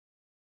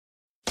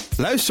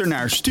Luister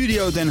naar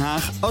Studio Den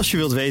Haag als je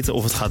wilt weten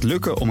of het gaat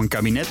lukken om een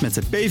kabinet met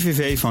de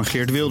PVV van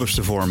Geert Wilders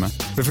te vormen.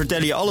 We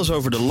vertellen je alles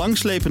over de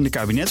langslepende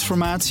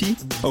kabinetsformatie,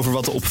 over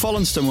wat de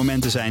opvallendste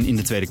momenten zijn in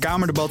de Tweede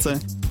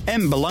Kamerdebatten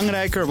en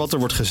belangrijker wat er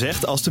wordt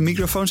gezegd als de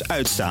microfoons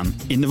uitstaan,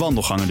 in de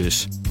wandelgangen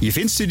dus. Je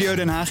vindt Studio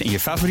Den Haag in je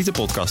favoriete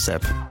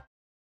podcast-app.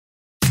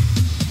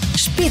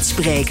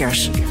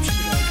 Spitsbrekers.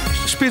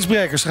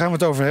 Spitsbrekers, daar gaan we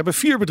het over hebben.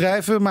 4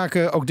 bedrijven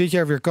maken ook dit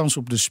jaar weer kans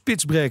op de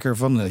Spitsbreker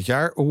van het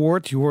jaar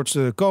award. Je hoort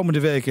de komende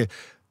weken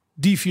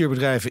die 4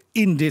 bedrijven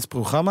in dit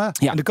programma.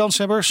 Ja. En de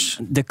kanshebbers?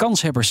 De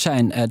kanshebbers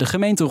zijn de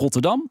gemeente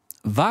Rotterdam,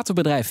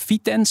 waterbedrijf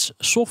Vitens,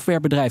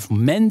 softwarebedrijf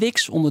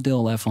Mendix,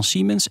 onderdeel van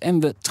Siemens. En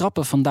we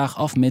trappen vandaag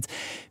af met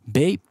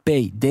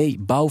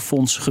BPD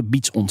Bouwfonds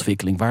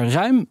Gebiedsontwikkeling, waar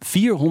ruim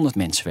 400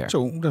 mensen werken.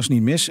 Zo, dat is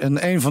niet mis.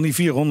 En een van die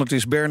 400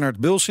 is Bernard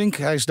Bulsink.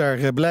 Hij is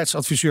daar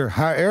beleidsadviseur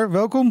HR.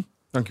 Welkom.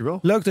 Dankjewel.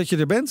 Leuk dat je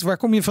er bent. Waar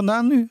kom je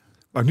vandaan nu?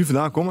 Waar ik nu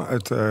vandaan kom,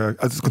 uit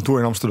het kantoor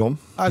in Amsterdam.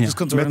 Uit het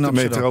kantoor Met in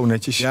Amsterdam. de metro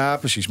netjes. Ja,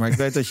 precies. Maar ik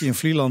weet dat je in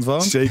Vlieland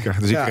woont. Zeker.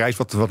 Dus ik reis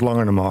wat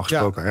langer normaal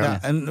gesproken.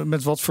 Ja. En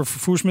met wat voor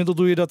vervoersmiddel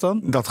doe je dat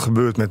dan? Dat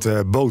gebeurt met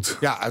de boot.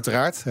 Ja,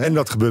 uiteraard. En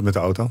dat gebeurt met de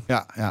auto.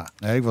 Ja.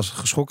 Nee, ik was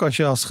geschrokken als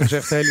je had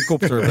gezegd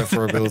helikopter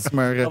bijvoorbeeld.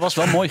 Maar, Dat was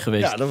wel mooi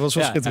geweest. Ja, dat was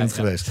wel schitterend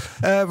geweest.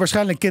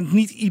 Waarschijnlijk kent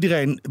niet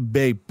iedereen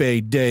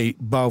BPD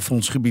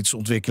Bouwfonds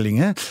Gebiedsontwikkeling.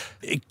 Hè?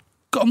 Ik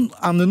kan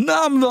aan de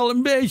naam wel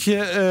een beetje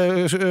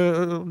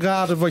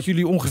raden wat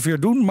jullie ongeveer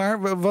doen.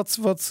 Maar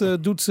wat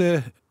doet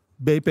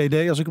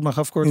BPD, als ik het mag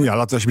afkorten? Ja,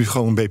 laten we alsjeblieft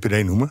gewoon een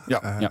BPD noemen.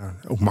 Ja.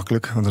 Ook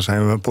makkelijk, want dan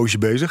zijn we een poosje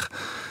bezig.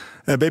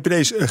 BPD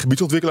is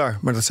gebiedsontwikkelaar,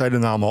 maar dat zei de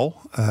naam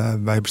al.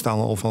 Wij bestaan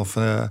al vanaf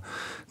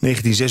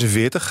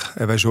 1946.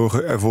 En wij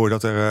zorgen ervoor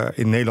dat er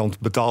in Nederland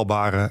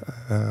betaalbare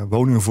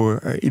woningen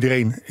voor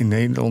iedereen in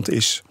Nederland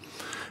is.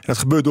 En dat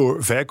gebeurt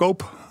door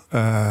verkoop.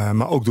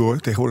 Maar ook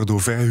tegenwoordig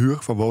door verhuur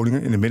van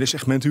woningen in de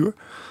middensegmenthuur.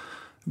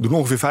 We doen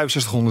ongeveer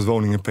 6500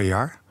 woningen per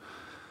jaar.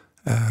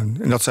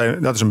 En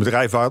dat is een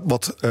bedrijf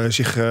wat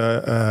zich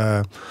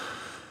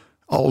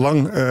al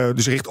lang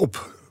dus richt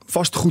op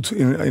vastgoed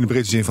in de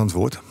breedste zin van het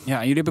woord. Ja, en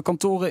jullie hebben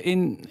kantoren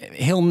in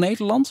heel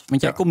Nederland.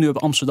 Want jij komt nu op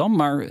Amsterdam,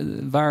 maar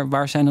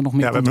waar zijn er nog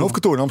meer? Ja, we hebben een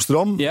hoofdkantoor in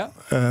Amsterdam. Ja.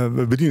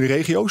 We bedienen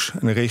regio's.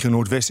 En de regio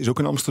Noordwest is ook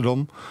in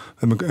Amsterdam.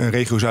 We hebben een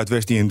regio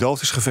Zuidwest die in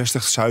Delft is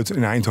gevestigd. Zuid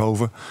in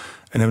Eindhoven.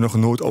 En hebben we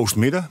nog een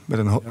Noordoost-Midden met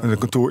een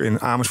kantoor in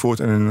Amersfoort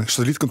en een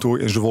satellietkantoor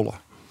in Zwolle.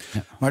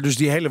 Ja. Maar dus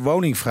die hele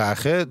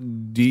woningvraag, hè,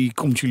 die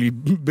komt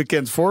jullie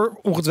bekend voor,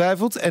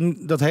 ongetwijfeld. En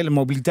dat hele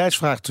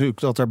mobiliteitsvraagstuk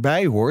dat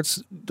daarbij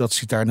hoort, dat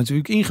zit daar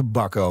natuurlijk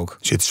ingebakken ook.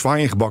 Zit zwaar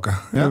ingebakken.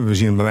 Ja? We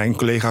zien bij mijn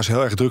collega's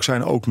heel erg druk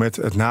zijn, ook met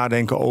het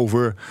nadenken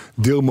over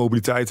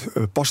deelmobiliteit,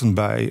 passend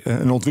bij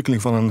een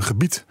ontwikkeling van een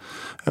gebied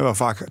waar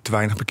vaak te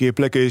weinig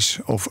parkeerplek is.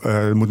 Of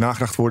er moet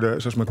nagedacht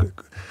worden, zoals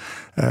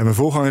mijn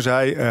voorganger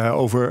zei,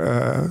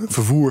 over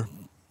vervoer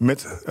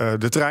met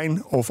de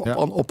trein of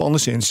op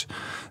anderszins.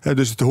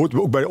 Dus het hoort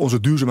ook bij onze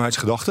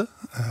duurzaamheidsgedachten.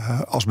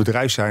 Als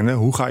bedrijf zijnde,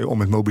 hoe ga je om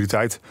met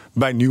mobiliteit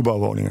bij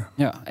nieuwbouwwoningen?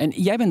 Ja, en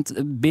jij bent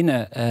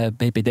binnen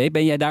BPD,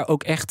 ben jij daar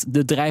ook echt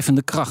de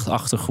drijvende kracht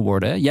achter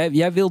geworden? Hè?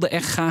 Jij wilde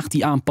echt graag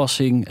die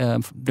aanpassing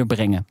er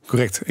brengen.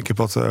 Correct. Ik heb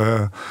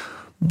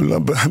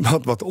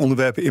wat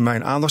onderwerpen in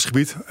mijn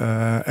aandachtsgebied.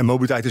 En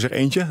mobiliteit is er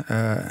eentje.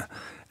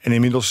 En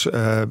inmiddels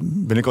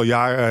ben ik al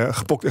jaren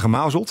gepokt en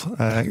gemazeld.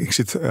 Ik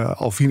zit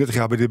al 34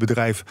 jaar bij dit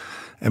bedrijf.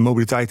 En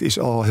mobiliteit is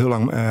al heel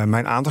lang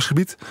mijn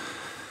aandachtsgebied.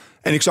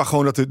 En ik zag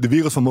gewoon dat de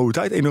wereld van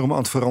mobiliteit enorm aan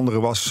het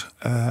veranderen was.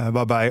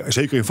 Waarbij,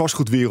 zeker in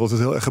vastgoedwereld, het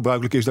heel erg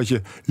gebruikelijk is dat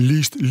je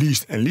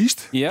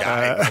leest.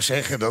 Ja, ik moet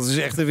zeggen, dat is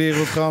echt de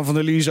wereld gewoon van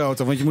de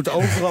leaseauto. Want je moet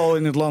overal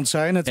in het land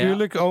zijn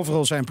natuurlijk. Ja.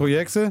 Overal zijn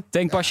projecten.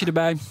 Tankpasje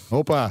erbij.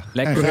 Hoppa.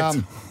 Lekker.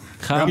 En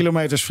gaan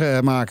kilometers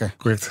maken.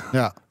 Correct.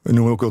 Ja. We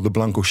noemen ook wel de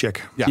blanco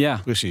cheque.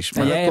 Ja, precies.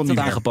 Maar en jij hebt het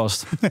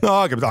aangepast.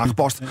 Nou, ik heb het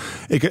aangepast.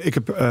 Ik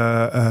heb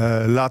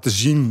laten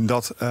zien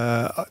dat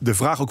de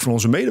vraag ook van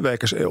onze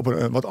medewerkers op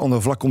een wat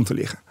ander vlak komt te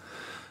liggen.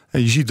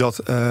 En je ziet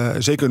dat,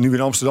 zeker nu we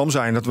in Amsterdam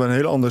zijn, dat we een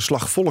heel ander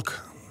slag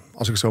volk,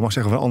 als ik het zo mag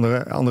zeggen, van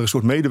andere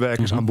soort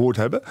medewerkers aan boord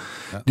hebben.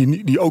 Ja.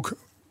 Die ook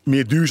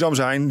meer duurzaam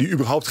zijn, die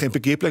überhaupt geen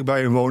parkeerplek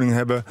bij hun woning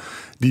hebben,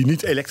 die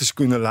niet elektrisch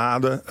kunnen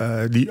laden,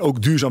 die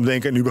ook duurzaam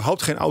denken en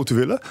überhaupt geen auto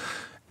willen.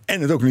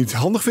 En het ook niet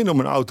handig vinden om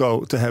een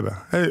auto te hebben.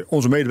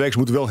 Onze medewerkers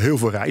moeten wel heel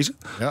veel reizen.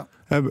 Ja.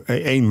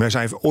 Wij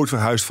zijn ooit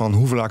verhuisd van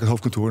Hoevelaak, het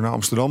hoofdkantoor, naar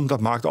Amsterdam. Dat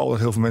maakte al dat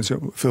heel veel mensen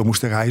veel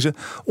moesten reizen.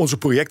 Onze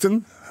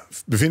projecten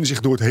bevinden zich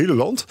door het hele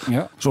land.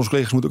 Ja. Dus onze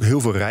collega's moeten ook heel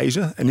veel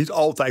reizen. En niet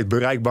altijd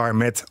bereikbaar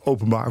met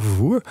openbaar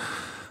vervoer.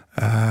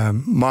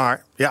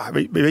 Maar ja,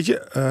 weet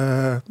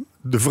je,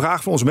 de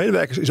vraag van onze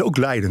medewerkers is ook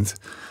leidend.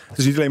 Het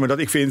is niet alleen maar dat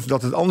ik vind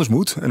dat het anders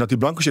moet en dat die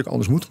blanco cheque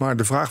anders moet. Maar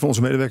de vraag van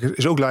onze medewerkers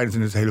is ook leidend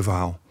in het hele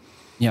verhaal.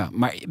 Ja,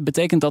 maar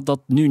betekent dat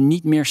nu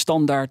niet meer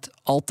standaard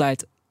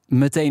altijd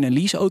meteen een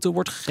leaseauto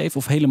wordt gegeven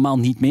of helemaal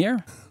niet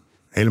meer?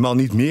 Helemaal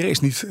niet meer is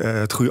niet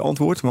het goede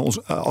antwoord. Maar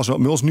als we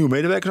met ons nieuwe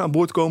medewerkers aan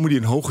boord komen die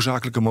een hoge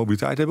zakelijke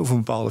mobiliteit hebben of een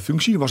bepaalde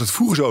functie, was het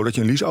vroeger zo dat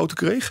je een leaseauto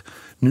kreeg.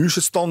 Nu is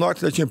het standaard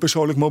dat je een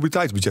persoonlijk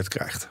mobiliteitsbudget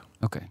krijgt.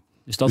 Oké.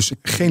 Dus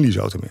geen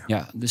leaseauto meer.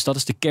 Ja, dus dat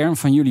is de kern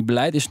van jullie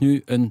beleid, is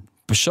nu een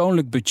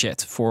persoonlijk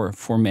budget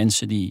voor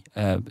mensen die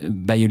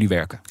bij jullie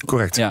werken.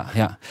 Correct.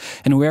 Ja.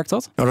 En hoe werkt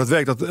dat? Nou, dat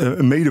werkt dat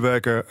een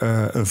medewerker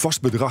een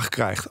vast bedrag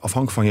krijgt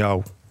afhankelijk van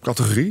jouw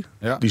categorie.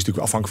 Ja. Die is natuurlijk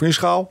afhankelijk van je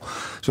schaal.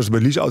 Zoals het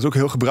bij leaseauto ook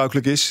heel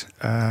gebruikelijk is.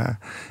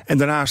 En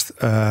daarnaast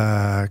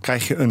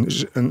krijg je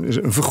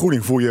een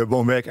vergoeding voor je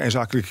woon-werk en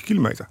zakelijke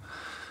kilometer.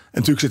 En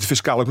natuurlijk zit er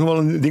fiscaal ook nog wel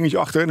een dingetje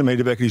achter. De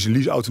medewerker die zijn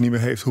leaseauto niet meer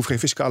heeft, hoeft geen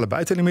fiscale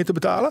bijtelling meer te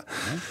betalen.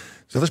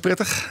 Dus dat is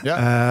prettig.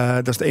 Ja.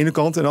 Dat is de ene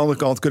kant. En aan de andere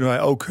kant kunnen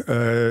wij ook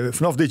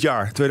vanaf dit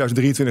jaar,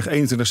 2023,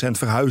 21 cent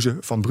verhuizen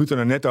van bruto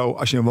naar netto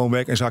als je een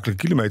woon-werk en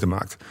zakelijke kilometer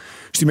maakt.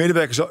 Dus die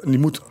medewerker die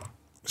moet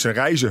zijn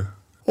reizen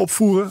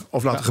opvoeren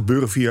of laten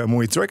gebeuren via een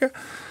mooie tracker.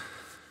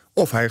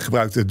 Of hij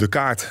gebruikt de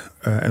kaart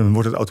en dan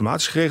wordt het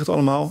automatisch geregeld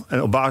allemaal.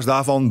 En op basis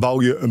daarvan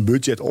bouw je een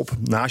budget op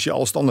naast je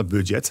al standaard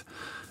budget.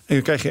 En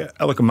dan krijg je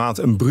elke maand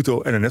een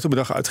bruto en een netto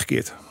bedrag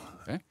uitgekeerd.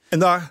 Okay. En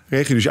daar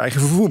regel je dus je eigen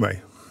vervoer mee.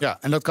 Ja,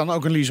 en dat kan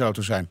ook een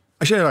leaseauto zijn.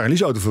 Als jij daar een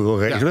leaseauto voor wil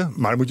regelen,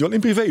 maar dat moet je wel in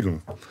privé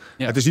doen.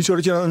 Ja. Het is niet zo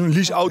dat je een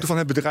leaseauto van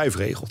het bedrijf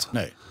regelt.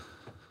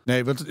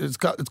 Nee, want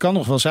het kan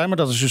nog wel zijn, maar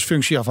dat is dus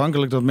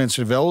functieafhankelijk dat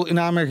mensen wel in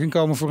aanmerking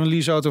komen voor een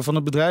leaseauto van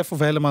het bedrijf of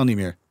helemaal niet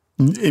meer?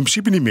 In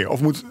principe niet meer.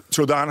 Of moet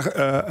zodanig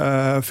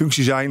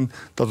functie zijn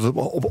dat het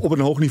op een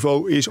hoog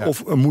niveau is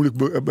of een moeilijk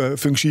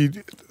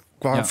functie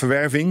qua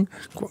verwerving.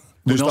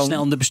 Dus dan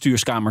snel in de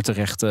bestuurskamer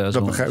terecht.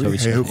 Dat begrijp ik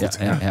heel goed.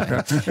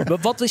 Ja.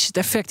 Wat is het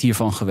effect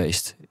hiervan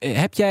geweest?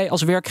 Heb jij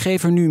als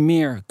werkgever nu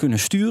meer kunnen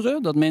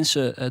sturen? Dat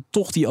mensen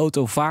toch die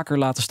auto vaker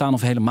laten staan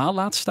of helemaal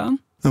laten staan?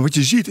 Nou, wat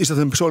je ziet is dat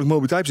een persoonlijk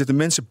mobiliteitsbudget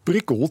de mensen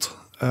prikkelt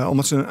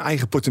omdat ze een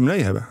eigen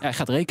portemonnee hebben. Ja, hij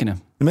gaat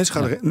rekenen. De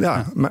mensen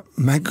gaan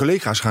mijn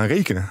collega's gaan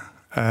rekenen.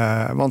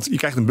 Want je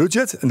krijgt een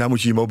budget en daar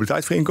moet je je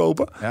mobiliteit voor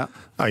inkopen. Ja.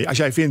 Nou, als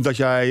jij vindt dat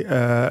jij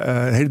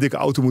een hele dikke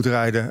auto moet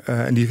rijden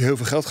en die heel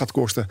veel geld gaat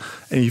kosten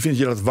en je vindt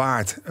je dat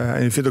waard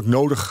en je vindt het ook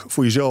nodig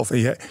voor jezelf en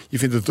je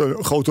vindt het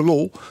een grote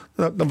lol,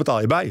 dan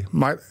betaal je bij.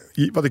 Maar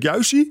wat ik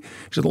juist zie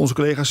is dat onze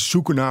collega's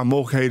zoeken naar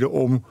mogelijkheden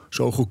om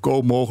zo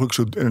goedkoop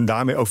mogelijk en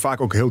daarmee ook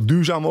vaak ook heel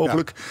duurzaam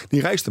mogelijk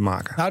die reis te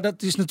maken. Nou,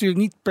 dat is natuurlijk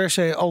niet per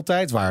se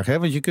altijd waar. Hè?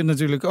 Want je kunt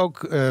natuurlijk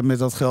ook met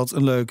dat geld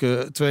een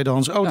leuke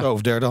tweedehands auto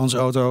of derdehands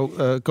auto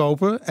kopen.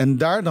 En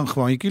daar dan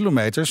gewoon je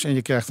kilometers. En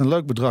je krijgt een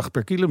leuk bedrag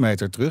per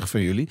kilometer terug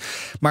van jullie.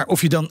 Maar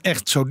of je dan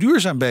echt zo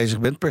duurzaam bezig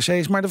bent, per se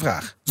is maar de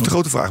vraag. Dat is de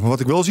grote vraag. Maar wat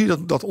ik wel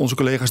zie, dat onze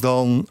collega's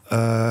dan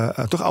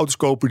toch auto's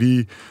kopen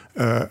die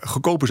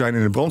goedkoper zijn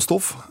in de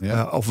brandstof.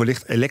 Of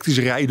wellicht elektrisch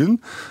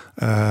rijden.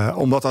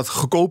 Omdat dat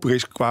goedkoper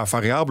is qua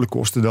variabele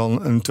kosten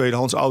dan een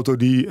tweedehands auto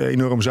die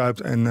enorm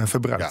zuipt en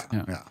verbruikt.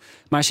 Ja.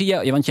 Maar zie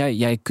jij, want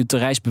jij kunt de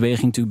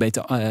reisbeweging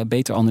natuurlijk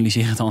beter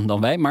analyseren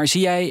dan wij. Maar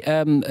zie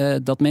jij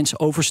dat mensen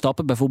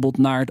overstappen, bijvoorbeeld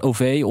naar het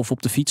OV of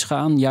op de fiets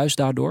gaan, juist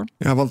daardoor?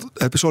 Ja, want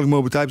het persoonlijk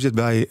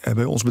mobiliteitsbudget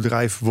bij ons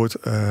bedrijf wordt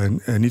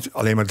niet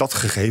alleen maar dat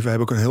gegeven. We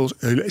hebben ook een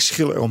hele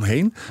schil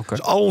eromheen. Okay.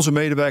 Dus al onze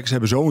medewerkers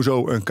hebben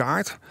sowieso een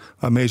kaart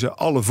waarmee ze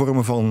alle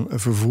vormen van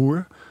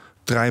vervoer,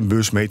 trein,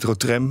 bus, metro,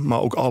 tram, maar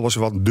ook alles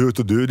wat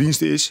deur-to-deur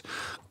diensten is,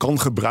 kan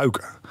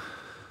gebruiken.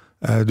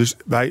 Dus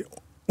wij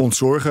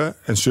ontzorgen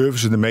en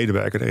servicen de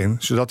medewerker erin,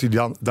 zodat hij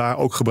dan daar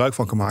ook gebruik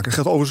van kan maken. Dat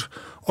geldt overigens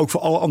ook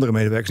voor alle andere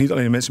medewerkers. Niet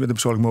alleen de mensen met een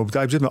persoonlijk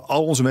mobiliteitsbudget, maar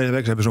al onze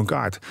medewerkers hebben zo'n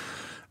kaart.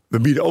 We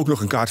bieden ook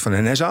nog een kaart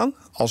van NS aan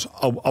als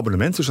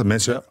abonnement, dus dat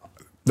mensen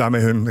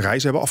daarmee hun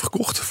reis hebben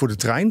afgekocht voor de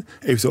trein.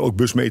 Eventueel ook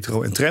bus,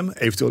 metro en tram,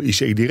 eventueel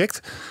IC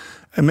direct.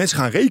 En mensen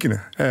gaan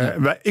rekenen.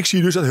 Ik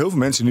zie dus dat heel veel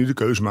mensen nu de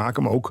keuze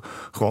maken, maar ook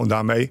gewoon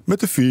daarmee met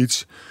de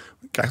fiets.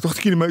 Krijg toch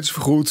de kilometers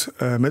vergoed,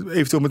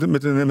 eventueel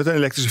met een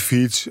elektrische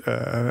fiets,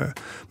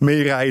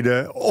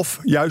 meerijden of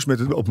juist met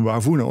het openbaar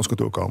vervoer naar ons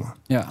kantoor komen.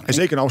 Ja. En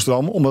zeker in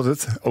Amsterdam, omdat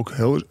het ook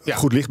heel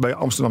goed ligt bij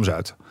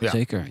Amsterdam-Zuid. Ja.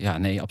 Zeker, ja,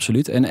 nee,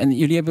 absoluut. En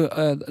jullie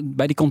hebben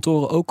bij die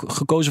kantoren ook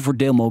gekozen voor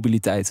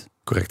deelmobiliteit.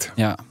 Correct.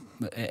 Ja.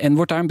 En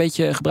wordt daar een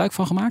beetje gebruik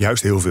van gemaakt?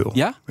 Juist heel veel.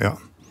 Ja? Ja.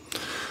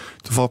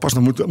 Toevallig pas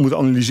nog moeten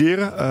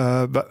analyseren.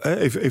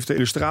 Even de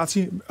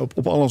illustratie.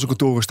 Op al onze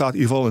kantoren staat in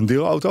ieder geval een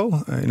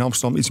deelauto. In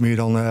Amsterdam iets meer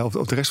dan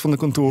op de rest van de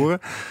kantoren.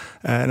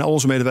 En al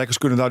onze medewerkers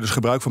kunnen daar dus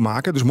gebruik van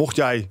maken. Dus mocht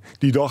jij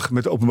die dag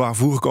met openbaar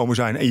vervoer gekomen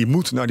zijn en je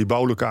moet naar die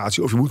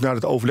bouwlocatie, of je moet naar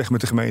het overleg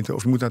met de gemeente,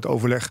 of je moet naar het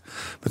overleg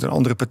met een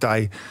andere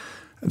partij,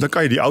 dan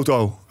kan je die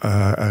auto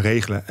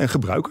regelen en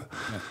gebruiken.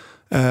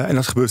 Ja. En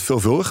dat gebeurt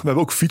veelvuldig. We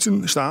hebben ook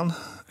fietsen staan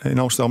in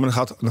Amsterdam. En dat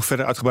gaat nog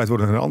verder uitgebreid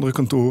worden naar andere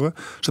kantoren,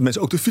 zodat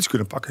mensen ook de fiets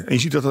kunnen pakken. En je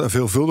ziet dat er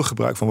veelvuldig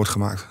gebruik van wordt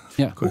gemaakt.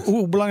 Ja.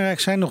 Hoe belangrijk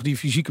zijn nog die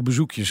fysieke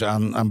bezoekjes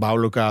aan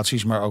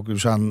bouwlocaties, maar ook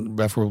dus aan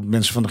bijvoorbeeld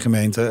mensen van de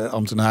gemeente,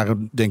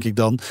 ambtenaren, denk ik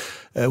dan.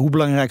 Hoe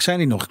belangrijk zijn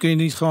die nog? Kun je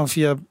niet gewoon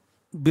via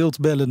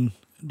beeldbellen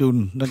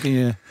doen? Dan kun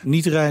je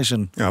niet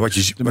reizen. Ja,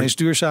 de meest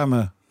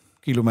duurzame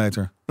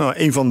kilometer. Nou,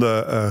 een van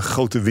de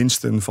grote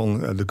winsten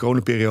van de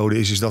coronaperiode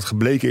is dat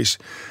gebleken is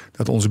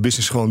dat onze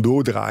business gewoon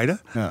doordraaide.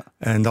 Ja.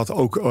 En dat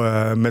ook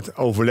met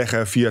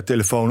overleggen via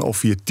telefoon of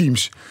via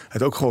Teams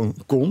het ook gewoon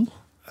kon.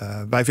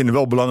 Wij vinden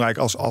wel belangrijk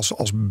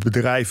als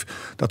bedrijf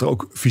dat er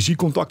ook fysiek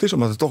contact is,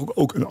 omdat het toch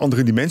ook een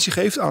andere dimensie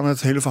geeft aan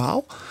het hele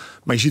verhaal.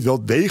 Maar je ziet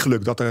wel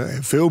degelijk dat er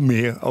veel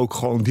meer ook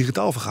gewoon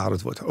digitaal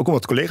vergaderd wordt. Ook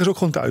omdat collega's ook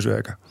gewoon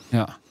thuiswerken.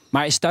 Ja.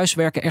 Maar is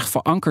thuiswerken echt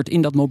verankerd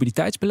in dat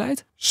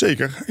mobiliteitsbeleid?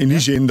 Zeker, in die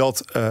zin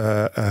dat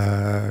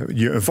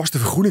je een vaste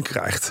vergoeding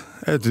krijgt.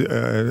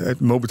 Het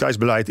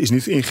mobiliteitsbeleid is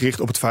niet ingericht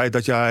op het feit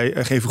dat jij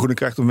geen vergoeding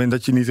krijgt op het moment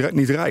dat je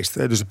niet reist.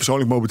 Dus het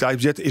persoonlijk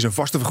mobiliteitsbudget is een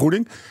vaste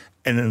vergoeding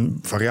en een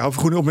variabele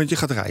vergoeding op het moment dat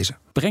je gaat reizen.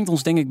 Brengt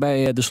ons denk ik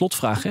bij de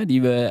slotvraag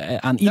die we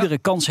aan iedere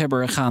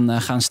kanshebber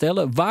gaan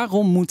stellen.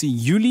 Waarom moeten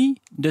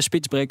jullie de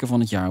Spitsbreker van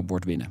het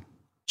Jaar-award winnen?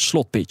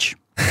 Slotpitch.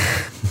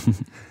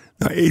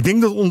 Nou, ik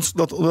denk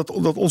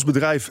dat ons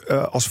bedrijf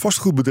als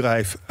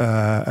vastgoedbedrijf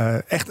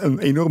echt een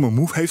enorme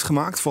move heeft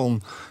gemaakt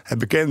van het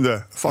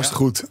bekende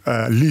vastgoed,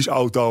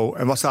 leaseauto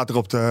en wat staat er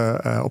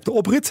op de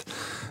oprit.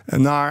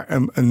 Naar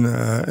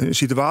een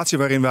situatie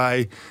waarin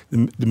wij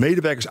de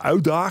medewerkers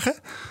uitdagen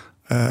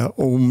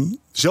om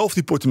zelf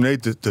die portemonnee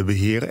te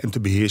beheren en te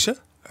beheersen.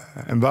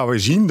 En waar we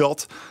zien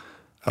dat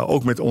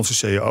ook met onze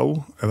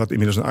CEO, wat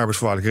inmiddels een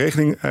arbeidsvoorwaardelijke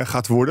regeling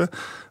gaat worden.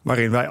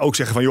 Waarin wij ook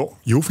zeggen van joh,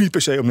 je hoeft niet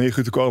per se om 9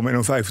 uur te komen en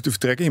om 5 uur te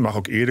vertrekken. Je mag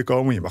ook eerder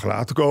komen, je mag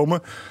later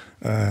komen.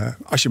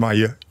 Als je maar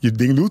je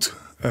ding doet.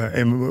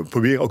 En we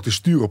proberen ook te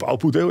sturen op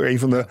output. Een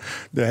van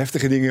de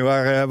heftige dingen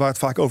waar het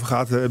vaak over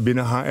gaat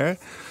binnen HR.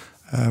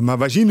 Maar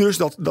wij zien dus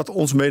dat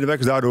onze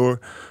medewerkers daardoor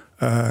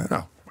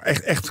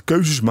echt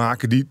keuzes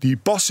maken die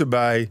passen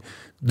bij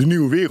de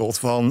nieuwe wereld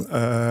van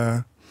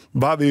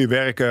waar wil je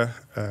werken,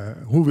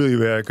 hoe wil je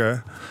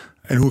werken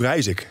en hoe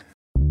reis ik.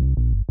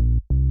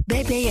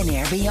 Bij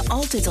BNR ben je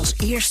altijd als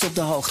eerste op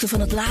de hoogte van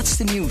het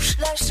laatste nieuws.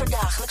 Luister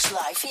dagelijks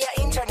live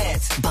via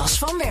internet. Bas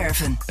van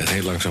Werven. En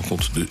heel langzaam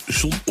komt de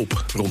zon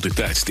op rond dit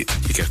tijdstip.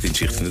 Je krijgt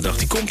inzicht in de dag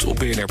die komt op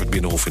BNR, het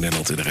Binnenhof in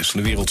Nederland en de rest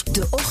van de wereld.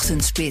 De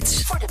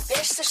Ochtendspits. Voor de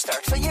beste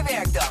start van je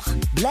werkdag.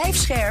 Blijf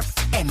scherp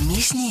en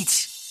mis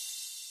niets.